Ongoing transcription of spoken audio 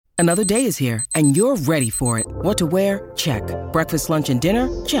Another day is here, and you're ready for it. What to wear? Check. Breakfast, lunch, and dinner?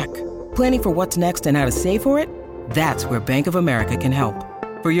 Check. Planning for what's next and how to save for it? That's where Bank of America can help.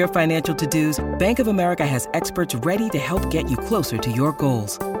 For your financial to-dos, Bank of America has experts ready to help get you closer to your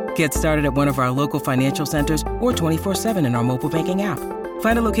goals. Get started at one of our local financial centers or 24/7 in our mobile banking app.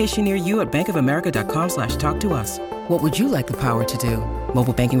 Find a location near you at bankofamerica.com/talktous. What would you like the power to do?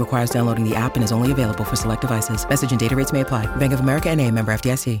 Mobile banking requires downloading the app and is only available for select devices. Message and data rates may apply. Bank of America N.A., member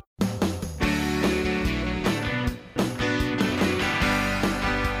FDIC.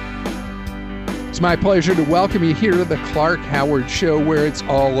 It's my pleasure to welcome you here to the Clark Howard Show, where it's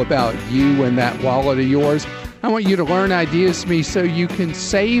all about you and that wallet of yours. I want you to learn ideas from me so you can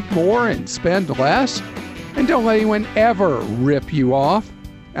save more and spend less. And don't let anyone ever rip you off.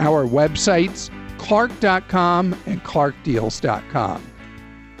 Our websites, clark.com and clarkdeals.com.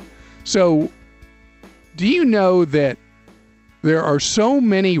 So, do you know that there are so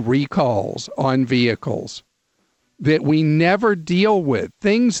many recalls on vehicles that we never deal with?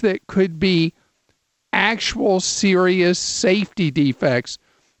 Things that could be actual serious safety defects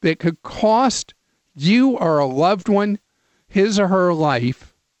that could cost you or a loved one his or her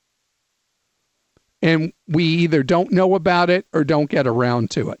life, and we either don't know about it or don't get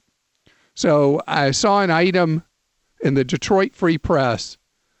around to it. So I saw an item in the Detroit Free Press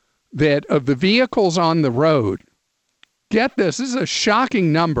that of the vehicles on the road, get this is a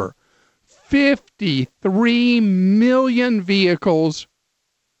shocking number, 53 million vehicles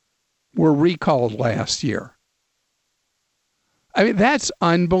were recalled last year. I mean, that's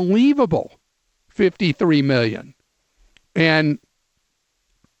unbelievable, 53 million. And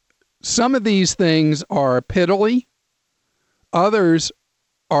some of these things are piddly. Others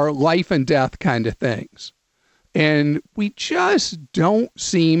are life and death kind of things. And we just don't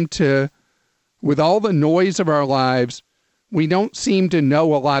seem to, with all the noise of our lives, we don't seem to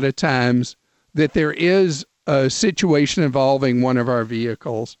know a lot of times that there is a situation involving one of our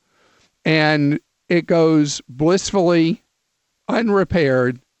vehicles. And it goes blissfully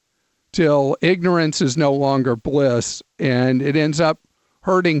unrepaired till ignorance is no longer bliss, and it ends up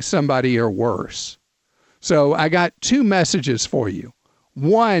hurting somebody or worse. So I got two messages for you.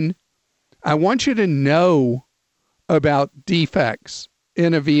 One, I want you to know about defects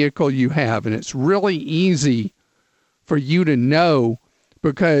in a vehicle you have, and it's really easy for you to know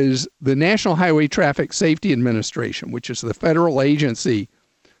because the National Highway Traffic Safety Administration, which is the federal agency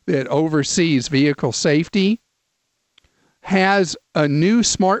that oversees vehicle safety, has a new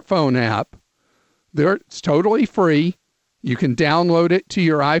smartphone app. It's totally free. You can download it to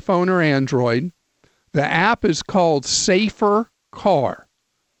your iPhone or Android. The app is called Safer Car,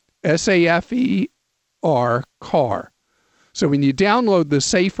 SAFER Car. So when you download the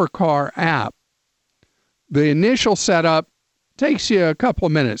Safer Car app, the initial setup takes you a couple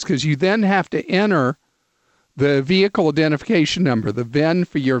of minutes because you then have to enter the vehicle identification number, the VIN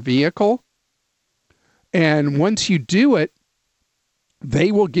for your vehicle. And once you do it,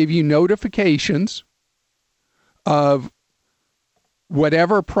 they will give you notifications of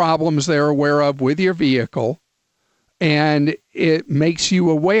whatever problems they're aware of with your vehicle, and it makes you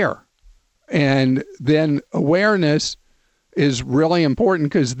aware. And then awareness is really important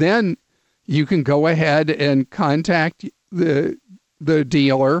because then you can go ahead and contact the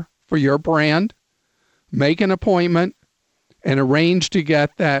dealer for your brand, make an appointment, and arrange to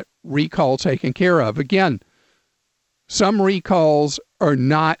get that recall taken care of. Again, some recalls are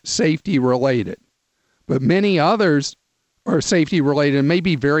not safety related, but many others are safety related and may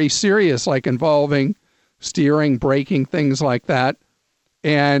be very serious, like involving steering, braking, things like that.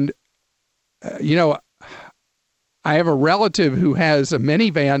 And, I have a relative who has a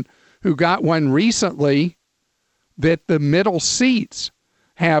minivan who got one recently that the middle seats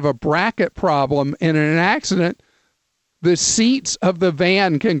have a bracket problem, and in an accident, the seats of the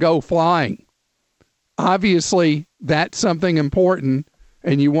van can go flying. Obviously, that's something important,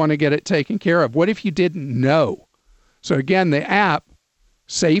 and you want to get it taken care of. What if you didn't know? So again, the app,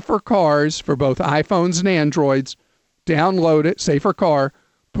 Safer Cars for both iPhones and Androids, download it, Safer Car,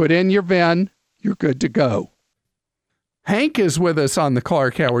 put in your VIN, you're good to go. Hank is with us on the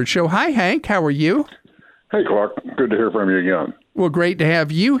Clark Howard Show. Hi, Hank. How are you? Hey, Clark. Good to hear from you again. Well, great to have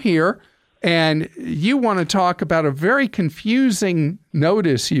you here. And you want to talk about a very confusing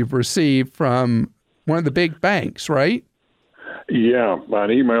notice you've received from one of the big banks, right? Yeah,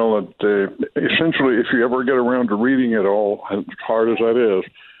 an email that essentially, if you ever get around to reading it all, as hard as that is,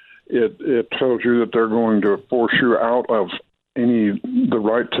 it tells you that they're going to force you out of the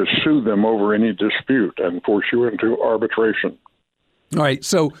right to sue them over any dispute and force you into arbitration. All right.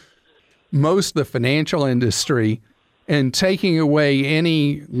 So most of the financial industry and taking away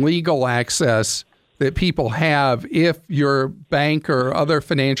any legal access that people have if your bank or other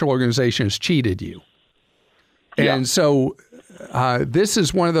financial organization has cheated you. Yeah. And so this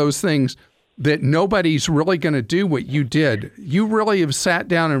is one of those things that nobody's really going to do what you did. You really have sat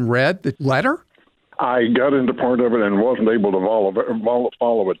down and read the letter? I got into part of it and wasn't able to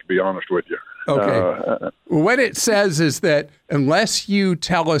follow it, to be honest with you. Okay. What it says is that unless you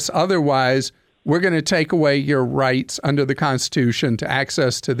tell us otherwise, we're going to take away your rights under the Constitution to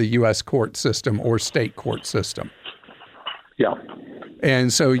access to the U.S. court system or state court system. Yeah.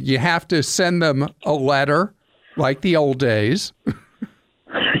 And so you have to send them a letter like the old days,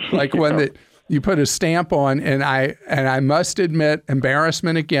 like one that you put a stamp on. And I must admit,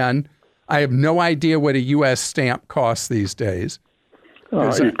 embarrassment again, I have no idea what a U.S. stamp costs these days.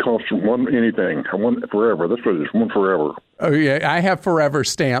 It costs one forever. This was just one forever. Oh, yeah. I have forever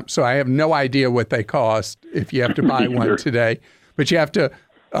stamps, so I have no idea what they cost if you have to buy one today. But you have to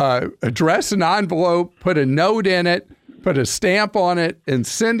address an envelope, put a note in it, put a stamp on it, and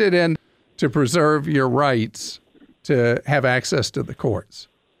send it in to preserve your rights to have access to the courts.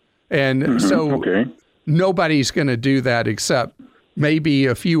 And so nobody's going to do that except maybe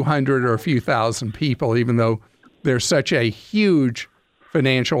a few hundred or a few thousand people, even though they're such a huge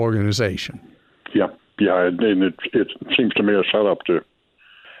financial organization. Yeah, and it seems to me a setup to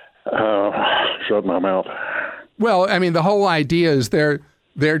shut my mouth. Well, I mean, the whole idea is they're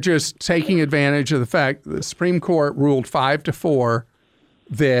just taking advantage of the fact that the Supreme Court ruled 5-4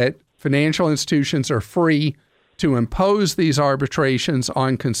 that financial institutions are free to impose these arbitrations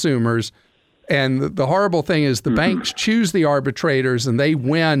on consumers. And the horrible thing is the banks choose the arbitrators and they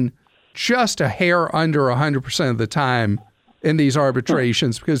win just a hair under 100% of the time in these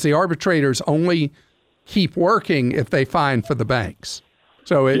arbitrations because the arbitrators only keep working if they fine for the banks.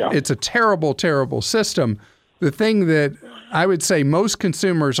 So it's a terrible, terrible system. The thing that I would say most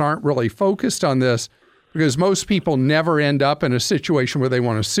consumers aren't really focused on this because most people never end up in a situation where they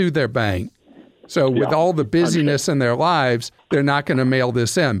want to sue their bank. So with all the busyness in their lives, they're not going to mail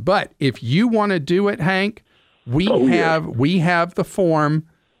this in. But if you want to do it, Hank, we have the form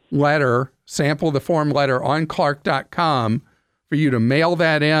letter, sample the form letter on Clark.com for you to mail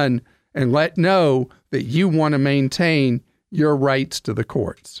that in and let know that you want to maintain your rights to the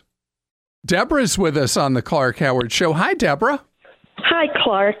courts. Deborah's with us on the Clark Howard Show. Hi, Deborah. Hi,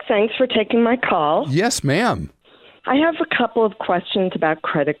 Clark. Thanks for taking my call. Yes, ma'am. I have a couple of questions about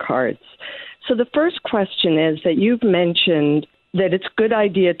credit cards. So the first question is that you've mentioned that it's a good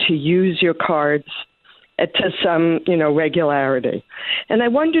idea to use your cards to some, regularity. And I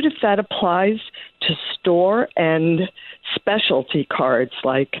wondered if that applies to store and specialty cards.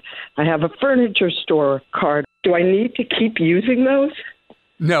 Like I have a furniture store card. Do I need to keep using those?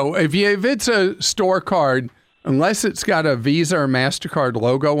 No, if it's a store card, unless it's got a Visa or MasterCard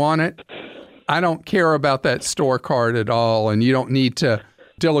logo on it, I don't care about that store card at all, and you don't need to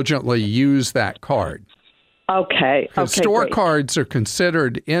diligently use that card. Okay. Store great. cards are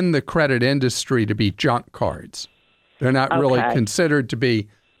considered in the credit industry to be junk cards. They're not really considered to be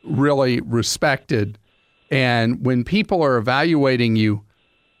really respected. And when people are evaluating you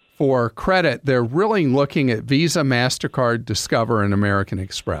for credit, they're really looking at Visa, MasterCard, Discover, and American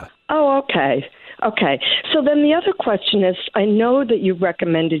Express. Oh, okay. Okay. So then the other question is, I know that you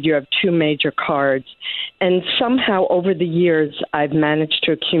recommended you have two major cards, and somehow over the years I've managed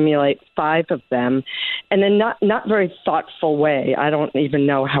to accumulate 5 of them, and in not very thoughtful way. I don't even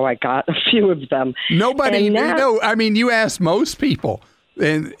know how I got a few of them. Nobody, you ask most people,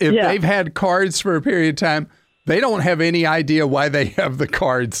 and if they've had cards for a period of time, they don't have any idea why they have the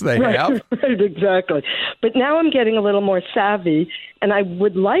cards they have. Right, exactly. But now I'm getting a little more savvy, and I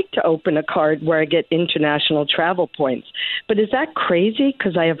would like to open a card where I get international travel points. But is that crazy?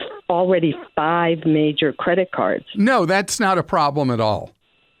 Because I have already 5 major credit cards. No, that's not a problem at all.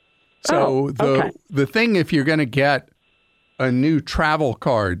 So the thing, if you're going to get a new travel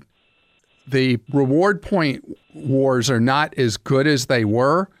card, the reward point wars are not as good as they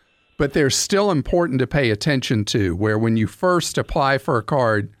were, but they're still important to pay attention to, where when you first apply for a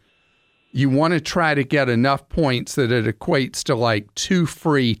card, you want to try to get enough points that it equates to like 2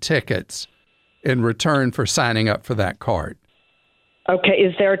 free tickets in return for signing up for that card. Okay.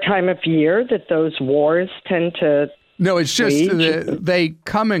 Is there a time of year that those wars tend to... No, it's just they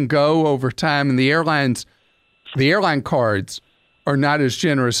come and go over time, and the airline cards are not as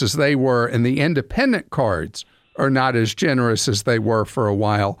generous as they were, and the independent cards are not as generous as they were for a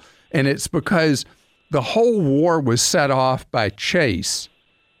while. And it's because the whole war was set off by Chase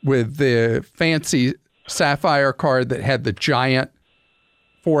with the fancy Sapphire card that had the giant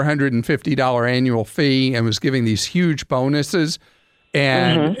 $450 annual fee and was giving these huge bonuses.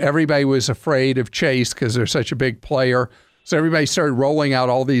 And everybody was afraid of Chase because they're such a big player. So everybody started rolling out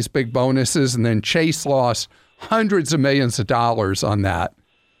all these big bonuses, and then Chase lost hundreds of millions of dollars on that.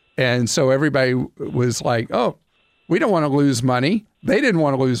 And so everybody was like, oh, we don't want to lose money. They didn't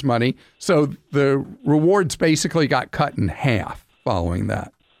want to lose money. So the rewards basically got cut in half following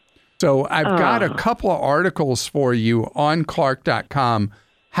that. So I've got a couple of articles for you on Clark.com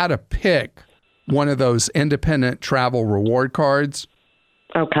how to pick one of those independent travel reward cards.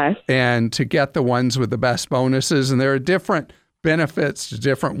 Okay. And to get the ones with the best bonuses. And there are different benefits to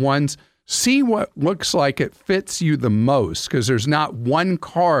different ones. See what looks like it fits you the most, because there's not one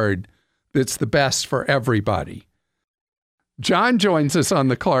card that's the best for everybody. John joins us on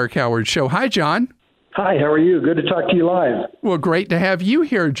the Clark Howard Show. Hi, John. Hi, how are you? Good to talk to you live. Well, great to have you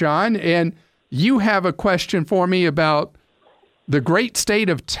here, John. And you have a question for me about the great state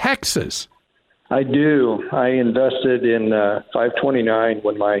of Texas. I do. I invested in 529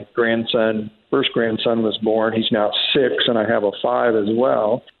 when my first grandson was born. He's now 6, and I have a 5 as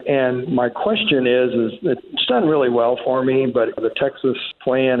well. And my question is it's done really well for me, but the Texas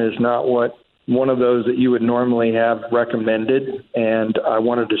plan is not one of those that you would normally have recommended. And I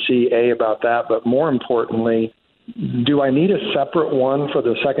wanted to see, about that, but more importantly, do I need a separate one for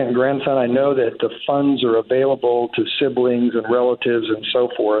the second grandson? I know that the funds are available to siblings and relatives and so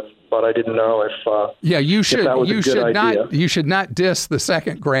forth, but I didn't know if that was a good idea. You should not diss the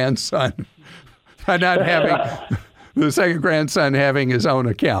second grandson by not having the second grandson having his own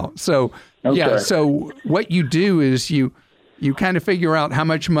account. So so what you do is you kind of figure out how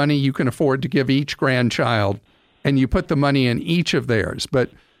much money you can afford to give each grandchild, and you put the money in each of theirs.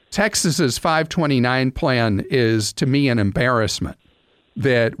 But Texas's 529 plan is, to me, an embarrassment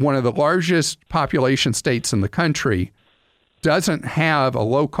that one of the largest population states in the country doesn't have a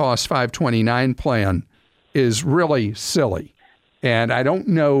low-cost 529 plan is really silly. And I don't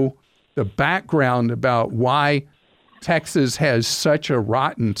know the background about why Texas has such a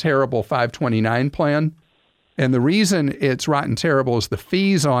rotten, terrible 529 plan. And the reason it's rotten terrible is the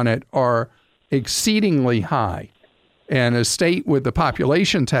fees on it are exceedingly high. And a state with the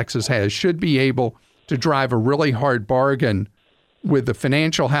population Texas has should be able to drive a really hard bargain with the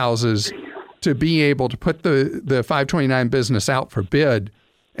financial houses to be able to put the 529 business out for bid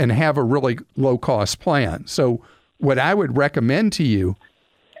and have a really low-cost plan. So what I would recommend to you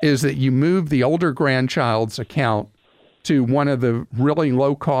is that you move the older grandchild's account to one of the really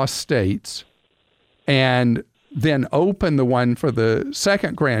low-cost states and then open the one for the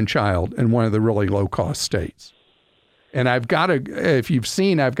second grandchild in one of the really low-cost states. And if you've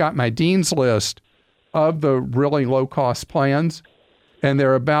seen, I've got my dean's list of the really low-cost plans, and there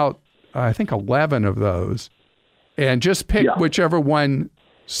are about, I think, 11 of those. And just pick whichever one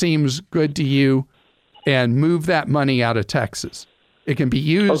seems good to you and move that money out of Texas. It can be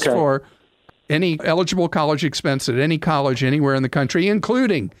used for any eligible college expense at any college anywhere in the country,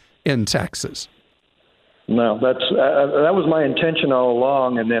 including in Texas. No, that was my intention all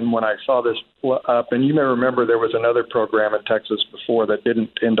along. And then when I saw this up, and you may remember there was another program in Texas before that didn't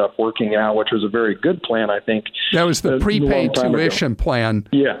end up working out, which was a very good plan, I think. That was the prepaid tuition plan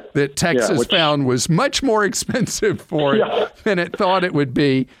that Texas found was much more expensive for it than it thought it would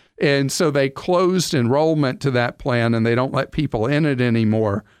be. And so they closed enrollment to that plan, and they don't let people in it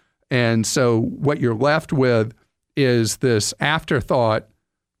anymore. And so what you're left with is this afterthought,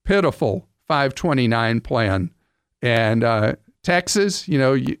 pitiful 529 plan. And Texas,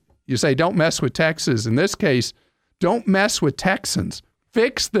 you say don't mess with Texas. In this case, don't mess with Texans.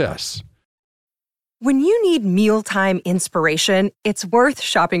 Fix this. When you need mealtime inspiration, it's worth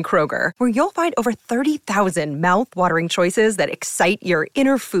shopping Kroger, where you'll find over 30,000 mouth-watering choices that excite your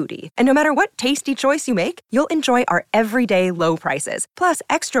inner foodie. And no matter what tasty choice you make, you'll enjoy our everyday low prices, plus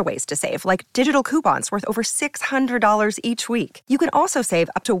extra ways to save, like digital coupons worth over $600 each week. You can also save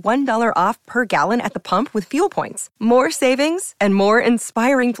up to $1 off per gallon at the pump with fuel points. More savings and more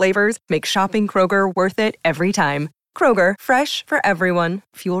inspiring flavors make shopping Kroger worth it every time. Kroger, fresh for everyone.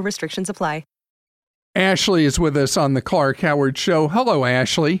 Fuel restrictions apply. Ashley is with us on the Clark Howard Show. Hello,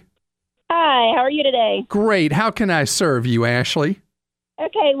 Ashley. Hi, how are you today? Great. How can I serve you, Ashley?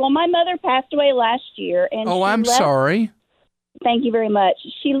 Okay, well, my mother passed away last year. And I'm sorry. Thank you very much.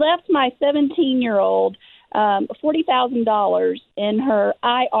 She left my 17-year-old $40,000 in her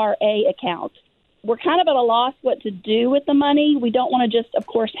IRA account. We're kind of at a loss what to do with the money. We don't want to just, of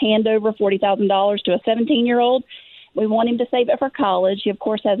course, hand over $40,000 to a 17-year-old. We want him to save it for college. He, of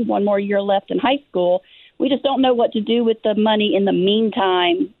course, has one more year left in high school. We just don't know what to do with the money in the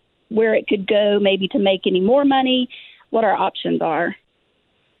meantime, where it could go, maybe to make any more money, what our options are.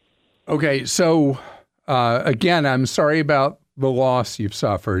 Okay, so again, I'm sorry about the loss you've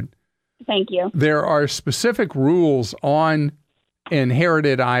suffered. Thank you. There are specific rules on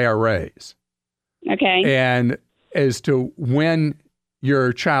inherited IRAs. Okay. And as to when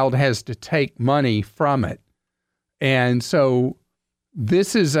your child has to take money from it. And so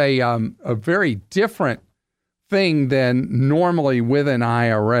this is a very different thing than normally with an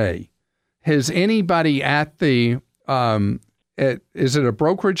IRA. Has anybody at the, is it a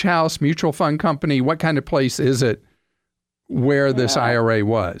brokerage house, mutual fund company? What kind of place is it where this IRA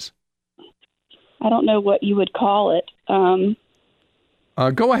was? I don't know what you would call it.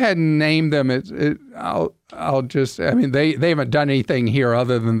 Go ahead and name them. I'll just, I mean, they haven't done anything here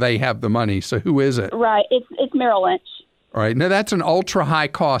other than they have the money. So who is it? Right. It's Merrill Lynch. All right. Now, that's an ultra high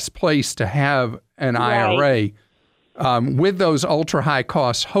cost place to have an IRA. With those ultra high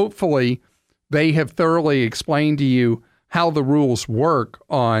costs, hopefully they have thoroughly explained to you how the rules work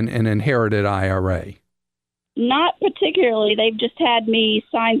on an inherited IRA. Not particularly. They've just had me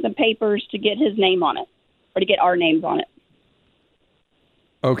sign some papers to get his name on it, or to get our names on it.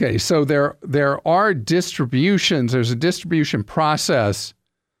 Okay, so there are distributions. There's a distribution process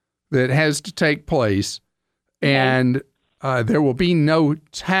that has to take place, and there will be no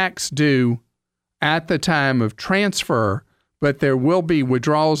tax due at the time of transfer, but there will be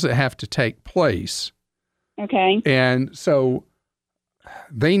withdrawals that have to take place. Okay. And so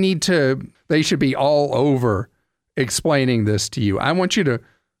they should be all over explaining this to you. I want you to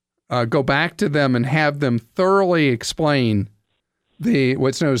go back to them and have them thoroughly explain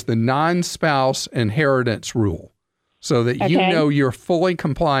what's known as the non-spouse inheritance rule, so that you know you're fully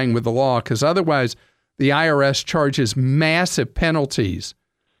complying with the law, because otherwise the IRS charges massive penalties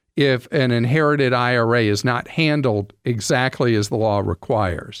if an inherited IRA is not handled exactly as the law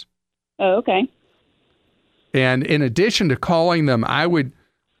requires. Oh, okay. And in addition to calling them, I would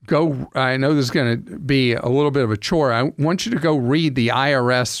go, I know this is going to be a little bit of a chore, I want you to go read the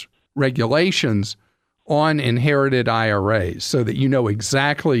IRS regulations on inherited IRAs so that you know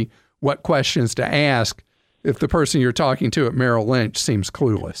exactly what questions to ask if the person you're talking to at Merrill Lynch seems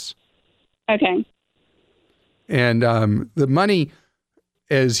clueless. Okay. And the money,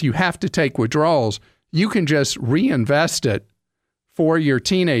 as you have to take withdrawals, you can just reinvest it for your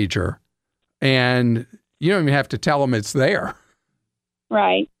teenager, and you don't even have to tell them it's there.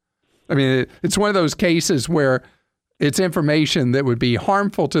 Right. I mean, it's one of those cases where it's information that would be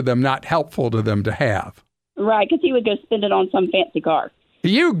harmful to them, not helpful to them to have. Right, because he would go spend it on some fancy car.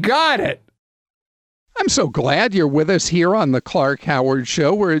 You got it. I'm so glad you're with us here on the Clark Howard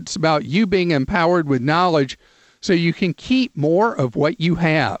Show, where it's about you being empowered with knowledge so you can keep more of what you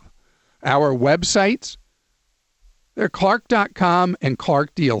have. Our websites, they're Clark.com and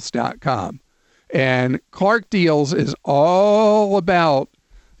ClarkDeals.com. And Clark Deals is all about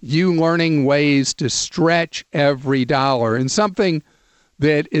you learning ways to stretch every dollar, and something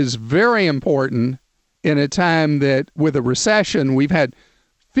that is very important in a time that with a recession, we've had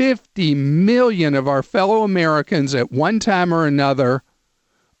 50 million of our fellow Americans at one time or another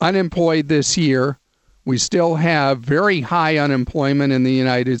unemployed this year. We still have very high unemployment in the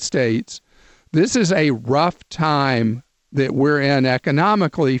United States. This is a rough time that we're in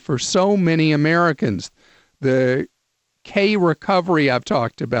economically for so many Americans. The K recovery I've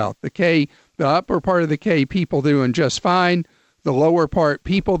talked about, the upper part of the K, people doing just fine. The lower part,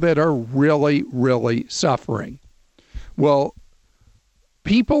 people that are really, really suffering. Well,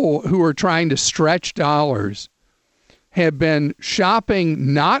 people who are trying to stretch dollars have been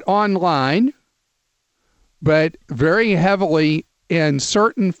shopping not online, but very heavily in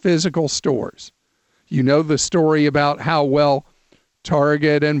certain physical stores. You know the story about how well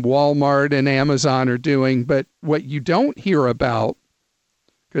Target and Walmart and Amazon are doing, but what you don't hear about,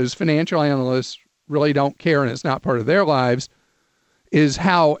 because financial analysts really don't care and it's not part of their lives, is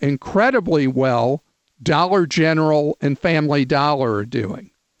how incredibly well Dollar General and Family Dollar are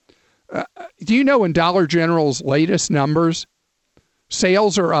doing. Do you know in Dollar General's latest numbers,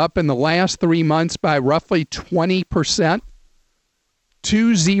 sales are up in the last 3 months by roughly 20%?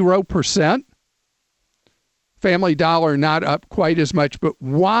 20%. Family Dollar not up quite as much, but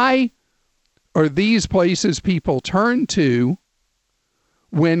why are these places people turn to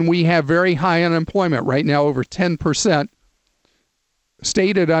when we have very high unemployment right now, over 10%?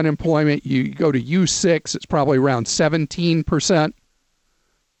 Stated unemployment, you go to U6, it's probably around 17%.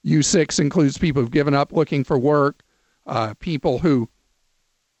 U6 includes people who've given up looking for work, people who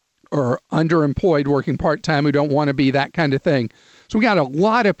are underemployed, working part-time, who don't want to be, that kind of thing. So we got a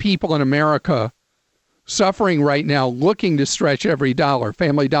lot of people in America suffering right now, looking to stretch every dollar.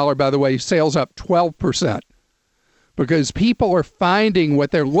 Family Dollar, by the way, sales up 12%. because people are finding what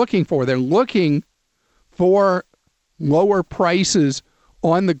they're looking for. They're looking for lower prices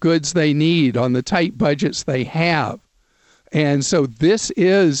on the goods they need, on the tight budgets they have. And so this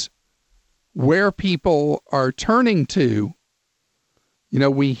is where people are turning to. You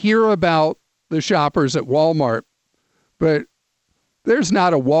know, we hear about the shoppers at Walmart, but there's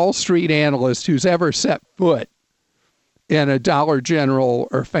not a Wall Street analyst who's ever set foot in a Dollar General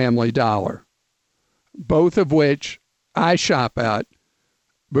or Family Dollar, both of which I shop at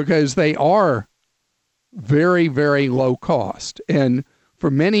because they are very, very low cost. And for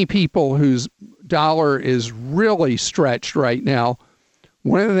many people whose dollar is really stretched right now,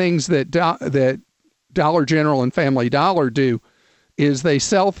 one of the things that that Dollar General and Family Dollar do is they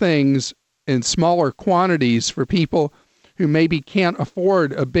sell things in smaller quantities for people who maybe can't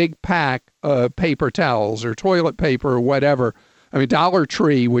afford a big pack of paper towels or toilet paper or whatever. I mean, Dollar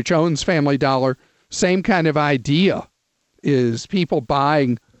Tree, which owns Family Dollar, same kind of idea, is people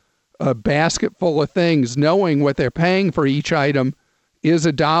buying a basket full of things, knowing what they're paying for each item is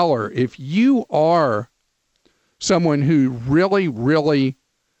 $1. If you are someone who really, really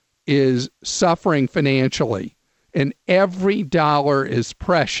is suffering financially and every dollar is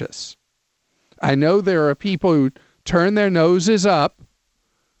precious, I know there are people who turn their noses up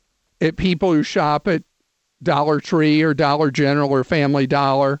at people who shop at Dollar Tree or Dollar General or Family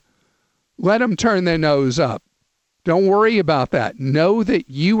Dollar. Let them turn their nose up. Don't worry about that. Know that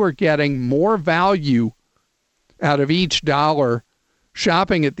you are getting more value out of each dollar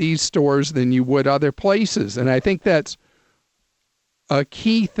shopping at these stores than you would other places. And I think that's a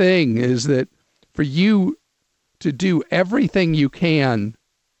key thing, is that for you to do everything you can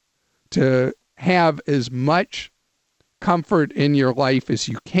to have as much comfort in your life as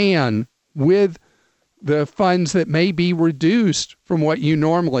you can with the funds that may be reduced from what you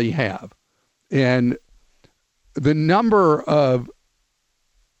normally have. And the number of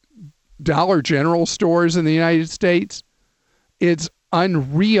Dollar General stores in the United States, it's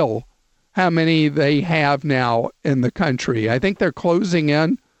unreal how many they have now in the country. I think they're closing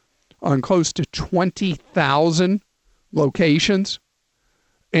in on close to 20,000 locations.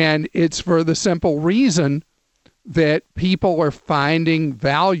 And it's for the simple reason that people are finding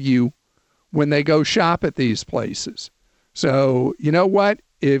value when they go shop at these places. So, you know what?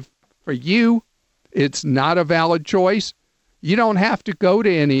 If for you it's not a valid choice, you don't have to go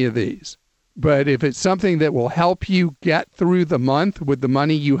to any of these. But if it's something that will help you get through the month with the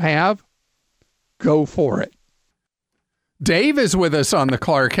money you have, go for it. Dave is with us on the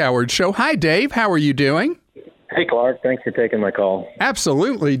Clark Howard Show. Hi, Dave. How are you doing? Hey, Clark. Thanks for taking my call.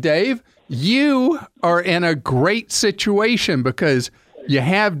 Absolutely, Dave. You are in a great situation because you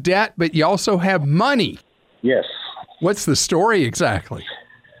have debt, but you also have money. Yes. What's the story exactly?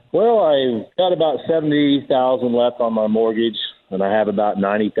 Well, I've got about $70,000 left on my mortgage, and I have about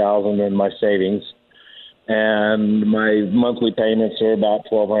 $90,000 in my savings. And my monthly payments are about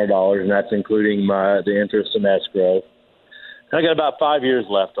 $1,200, and that's including the interest and escrow. I got about 5 years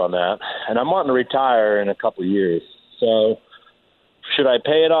left on that, and I'm wanting to retire in a couple of years. So should I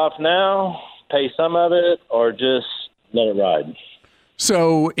pay it off now, pay some of it, or just let it ride?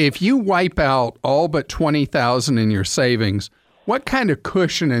 So if you wipe out all but $20,000 in your savings, what kind of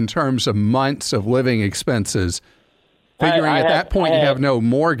cushion in terms of months of living expenses, figuring at that point you have no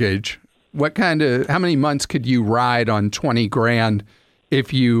mortgage, how many months could you ride on $20,000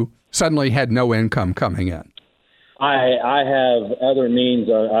 if you suddenly had no income coming in? I have other means.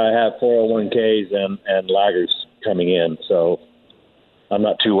 I have 401ks and laggers coming in, so I'm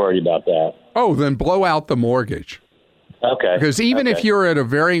not too worried about that. Oh, then blow out the mortgage. Okay. Because even if you're at a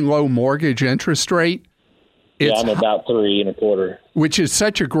very low mortgage interest rate, I'm about 3.25%. Which is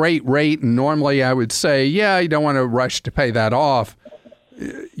such a great rate, and normally I would say, you don't want to rush to pay that off.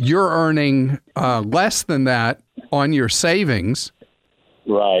 You're earning less than that on your savings.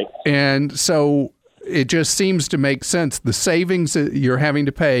 Right. And so it just seems to make sense. The savings that you're having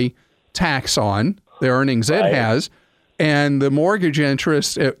to pay tax on, the earnings it has, and the mortgage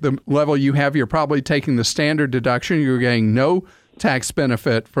interest at the level you have, you're probably taking the standard deduction. You're getting no tax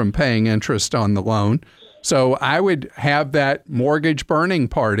benefit from paying interest on the loan. So I would have that mortgage burning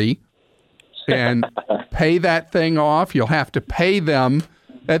party and pay that thing off. You'll have to pay them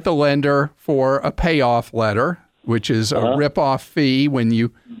at the lender for a payoff letter, which is a rip-off fee when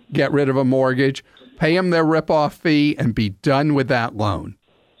you get rid of a mortgage. Pay them their rip-off fee and be done with that loan.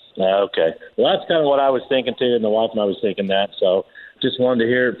 Okay. Well, that's kind of what I was thinking, too, and the wife and I was thinking that. So just wanted to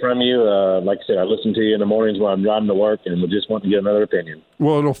hear it from you. Like I said, I listen to you in the mornings when I'm driving to work, and we just want to get another opinion.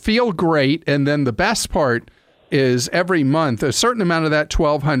 Well, it'll feel great, and then the best part is every month, a certain amount of that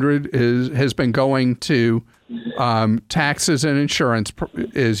 $1,200 has been going to taxes and insurance,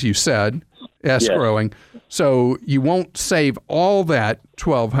 as you said, escrowing. Yes. So you won't save all that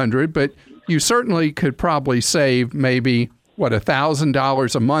 $1,200, but you certainly could probably save maybe,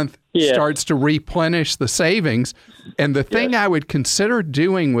 $1,000 a month. Yes. Starts to replenish the savings. And the thing I would consider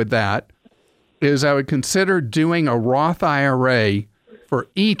doing with that is I would consider doing a Roth IRA for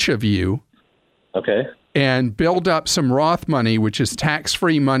each of you. Okay. And build up some Roth money, which is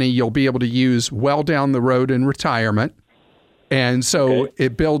tax-free money you'll be able to use well down the road in retirement. And so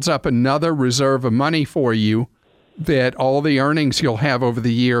it builds up another reserve of money for you that all the earnings you'll have over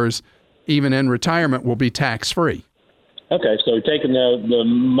the years, even in retirement, will be tax-free. Okay, so taking the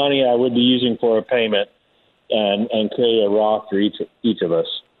money I would be using for a payment and create a Roth for each of us.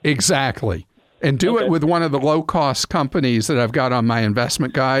 Exactly. And do it with one of the low-cost companies that I've got on my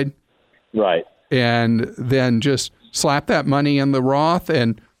investment guide. Right. And then just slap that money in the Roth,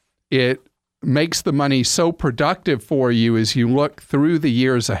 and it makes the money so productive for you as you look through the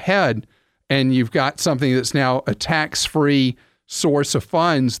years ahead, and you've got something that's now a tax-free source of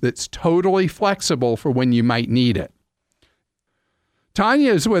funds that's totally flexible for when you might need it.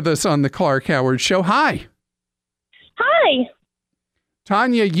 Tanya is with us on the Clark Howard Show. Hi. Hi.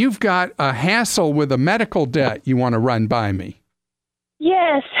 Tanya, you've got a hassle with a medical debt you want to run by me.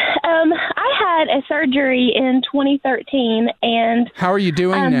 Yes. I had a surgery in 2013, and how are you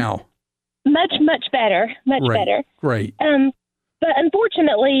doing now? Much better. Much better. Great. But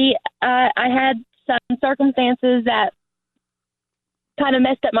unfortunately, I had some circumstances that kind of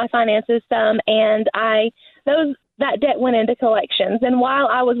messed up my finances some, and that debt went into collections. And while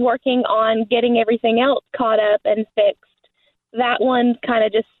I was working on getting everything else caught up and fixed, that one kind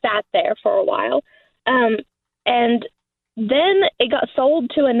of just sat there for a while. And then it got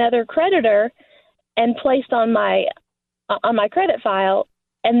sold to another creditor and placed on my credit file,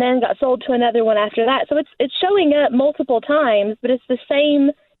 and then got sold to another one after that. So it's showing up multiple times, but it's the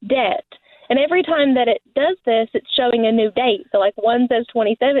same debt. And every time that it does this, it's showing a new date. So like one says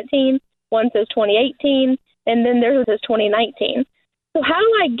 2017, one says 2018, and then there says 2019. So how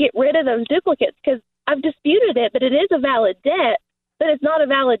do I get rid of those duplicates? Because I've disputed it, but it is a valid debt, but it's not a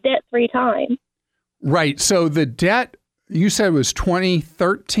valid debt 3 times. Right. So the debt you said was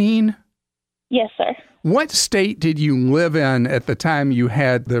 2013? Yes, sir. What state did you live in at the time you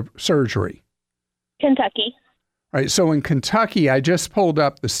had the surgery? Kentucky. All right. So in Kentucky, I just pulled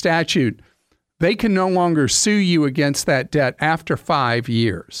up the statute. They can no longer sue you against that debt after 5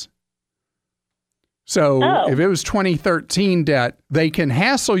 years. So if it was 2013 debt, they can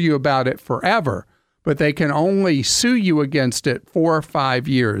hassle you about it forever, but they can only sue you against it for 5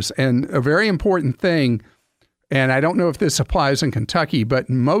 years. And a very important thing, and I don't know if this applies in Kentucky, but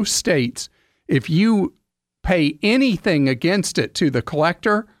in most states, if you pay anything against it to the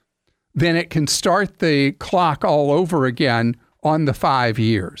collector, then it can start the clock all over again on the 5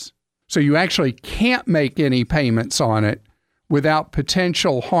 years. So you actually can't make any payments on it without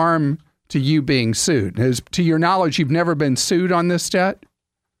potential harm to you being sued. To your knowledge, you've never been sued on this debt?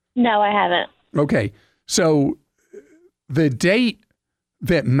 No, I haven't. Okay. So the date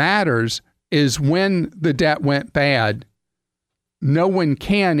that matters is when the debt went bad. No one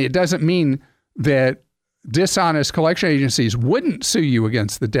can. It doesn't mean that dishonest collection agencies wouldn't sue you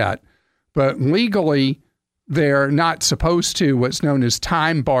against the debt, but legally they're not supposed to, what's known as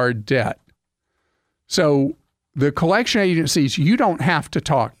time-barred debt. So the collection agencies you don't have to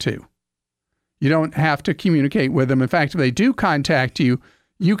talk to. You don't have to communicate with them. In fact, if they do contact you,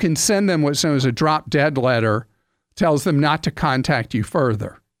 you can send them what's known as a drop-dead letter, tells them not to contact you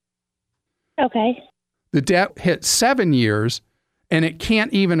further. Okay. The debt hits 7 years, and it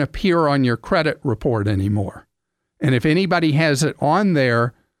can't even appear on your credit report anymore. And if anybody has it on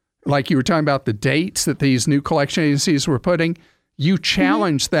there, like you were talking about the dates that these new collection agencies were putting, you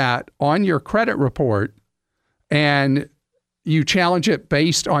challenge that on your credit report, and you challenge it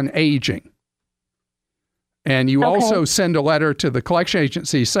based on aging. And you also send a letter to the collection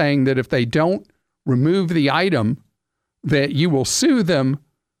agency saying that if they don't remove the item, that you will sue them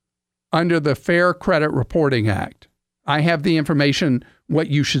under the Fair Credit Reporting Act. I have the information, what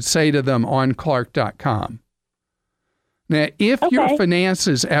you should say to them on Clark.com. Now, if your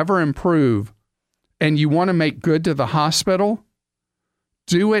finances ever improve and you want to make good to the hospital,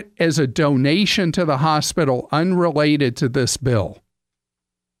 do it as a donation to the hospital unrelated to this bill.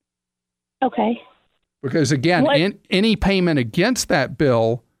 Okay. Because again, any payment against that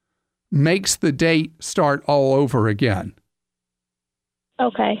bill makes the date start all over again.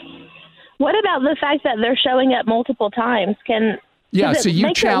 Okay. What about the fact that they're showing up multiple times? So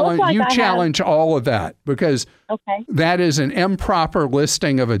you challenge all of that because that is an improper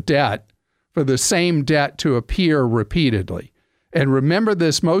listing of a debt for the same debt to appear repeatedly. And remember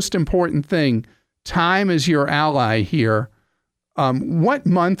this most important thing, time is your ally here. What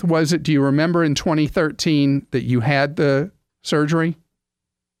month was it, do you remember, in 2013 that you had the surgery?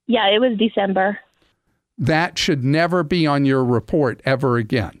 Yeah, it was December. That should never be on your report ever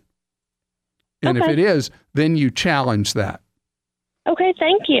again. And Okay. if it is, then you challenge that. Okay,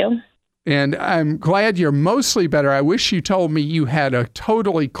 thank you. And I'm glad you're mostly better. I wish you told me you had a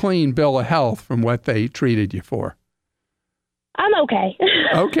totally clean bill of health from what they treated you for. I'm okay.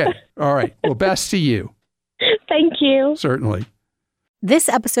 Okay. All right. Well, best to you. Thank you. Certainly. This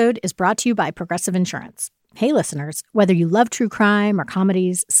episode is brought to you by Progressive Insurance. Hey, listeners, whether you love true crime or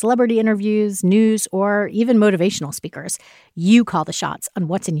comedies, celebrity interviews, news, or even motivational speakers, you call the shots on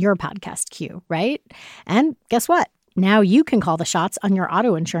what's in your podcast queue, right? And guess what? Now you can call the shots on your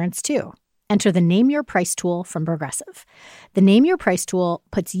auto insurance, too. Enter the Name Your Price tool from Progressive. The Name Your Price tool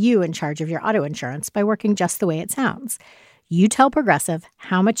puts you in charge of your auto insurance by working just the way it sounds. You tell Progressive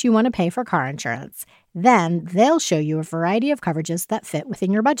how much you want to pay for car insurance. Then they'll show you a variety of coverages that fit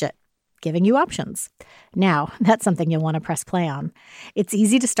within your budget, giving you options. Now, that's something you'll want to press play on. It's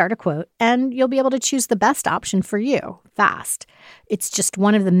easy to start a quote, and you'll be able to choose the best option for you fast. It's just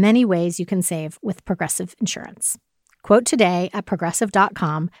one of the many ways you can save with Progressive Insurance. Quote today at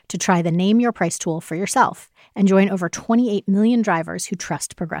Progressive.com to try the Name Your Price tool for yourself and join over 28 million drivers who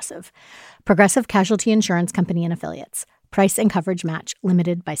trust Progressive. Progressive Casualty Insurance Company and Affiliates. Price and coverage match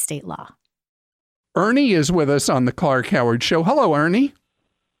limited by state law. Ernie is with us on the Clark Howard Show. Hello, Ernie.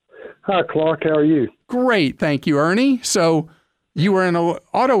 Hi, Clark. How are you? Great. Thank you, Ernie. So you were in an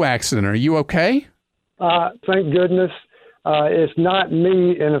auto accident. Are you okay? Thank goodness. It's not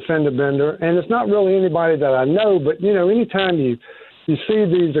me, an offender bender, and it's not really anybody that I know, but, you know, anytime you see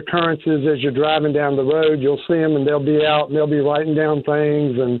these occurrences as you're driving down the road, you'll see them and they'll be out and they'll be writing down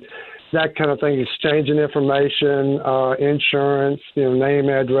things and that kind of thing, exchanging information, insurance, you know, name,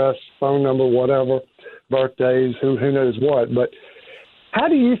 address, phone number, whatever, birthdays, who knows what. But how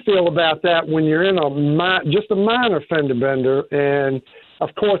do you feel about that when you're in just a minor fender bender? And,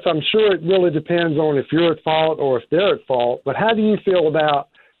 of course, I'm sure it really depends on if you're at fault or if they're at fault. But how do you feel about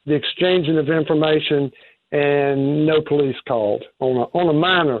the exchanging of information and no police called on a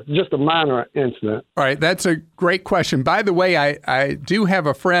minor, just a minor incident? All right. That's a great question. By the way, I do have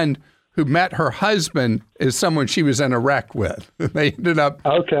a friend who met her husband as someone she was in a wreck with. They ended up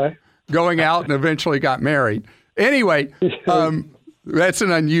going out and eventually got married. Anyway, that's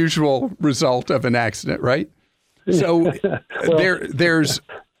an unusual result of an accident, right? So there's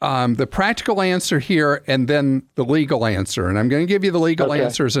the practical answer here and then the legal answer. And I'm going to give you the legal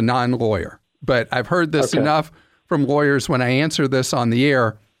answer as a non-lawyer. But I've heard this enough from lawyers when I answer this on the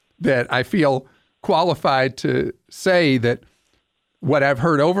air that I feel qualified to say that what I've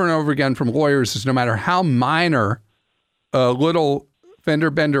heard over and over again from lawyers is no matter how minor a little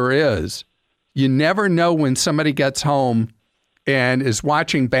fender bender is, you never know when somebody gets home and is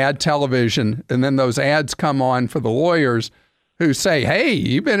watching bad television and then those ads come on for the lawyers who say, hey,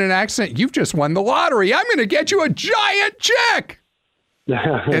 you've been in an accident, you've just won the lottery, I'm going to get you a giant check.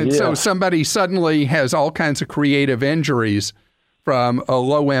 And so somebody suddenly has all kinds of creative injuries from a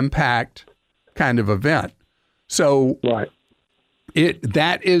low impact kind of event. So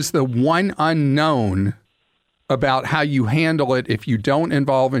that is the one unknown about how you handle it if you don't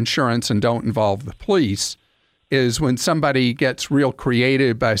involve insurance and don't involve the police, is when somebody gets real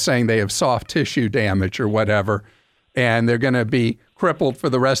creative by saying they have soft tissue damage or whatever, and they're going to be crippled for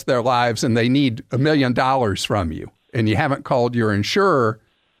the rest of their lives and they need $1 million from you, and you haven't called your insurer.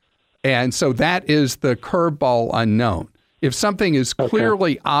 And so that is the curveball unknown. If something is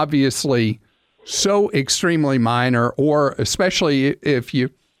clearly, obviously so extremely minor, or especially if you,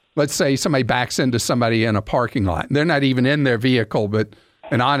 let's say somebody backs into somebody in a parking lot, they're not even in their vehicle, but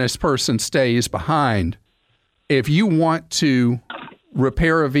an honest person stays behind. If you want to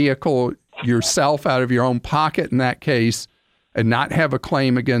repair a vehicle yourself out of your own pocket in that case and not have a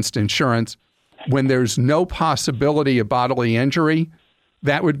claim against insurance, when there's no possibility of bodily injury,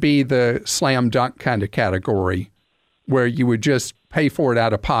 that would be the slam dunk kind of category where you would just pay for it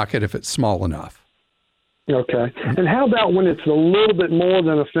out of pocket if it's small enough. Okay. And how about when it's a little bit more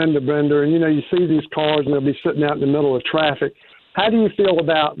than a fender bender and, you know, you see these cars and they'll be sitting out in the middle of traffic. How do you feel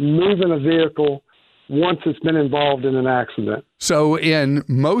about moving a vehicle once it's been involved in an accident? So in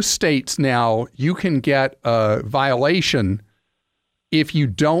most states now, you can get a violation if you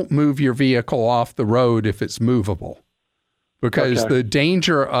don't move your vehicle off the road if it's movable. Because the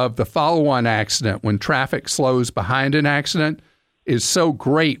danger of the follow-on accident when traffic slows behind an accident is so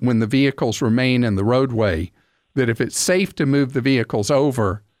great when the vehicles remain in the roadway that if it's safe to move the vehicles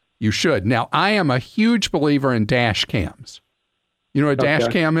over, you should. Now, I am a huge believer in dash cams. You know what a dash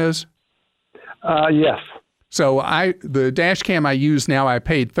cam is? Yes. So the dash cam I use now, I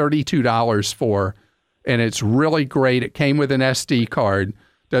paid $32 for, and it's really great. It came with an SD card,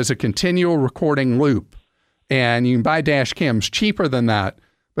 does a continual recording loop, and you can buy dash cams cheaper than that.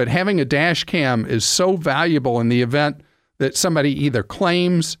 But having a dash cam is so valuable in the event that somebody either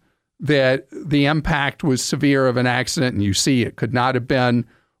claims that the impact was severe of an accident and you see it could not have been,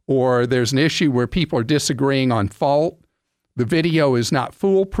 or there's an issue where people are disagreeing on fault. The video is not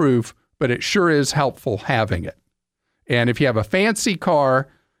foolproof, but it sure is helpful having it. And if you have a fancy car,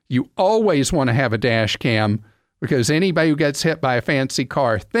 you always want to have a dash cam, because anybody who gets hit by a fancy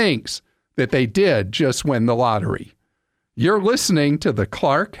car thinks that they did just win the lottery. You're listening to The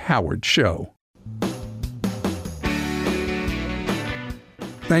Clark Howard Show.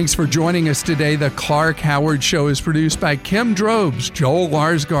 Thanks for joining us today. The Clark Howard Show is produced by Kim Drobes, Joel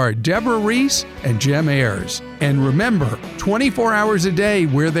Larsgaard, Deborah Reese, and Jim Ayers. And remember, 24 hours a day,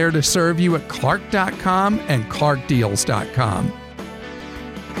 we're there to serve you at Clark.com and ClarkDeals.com.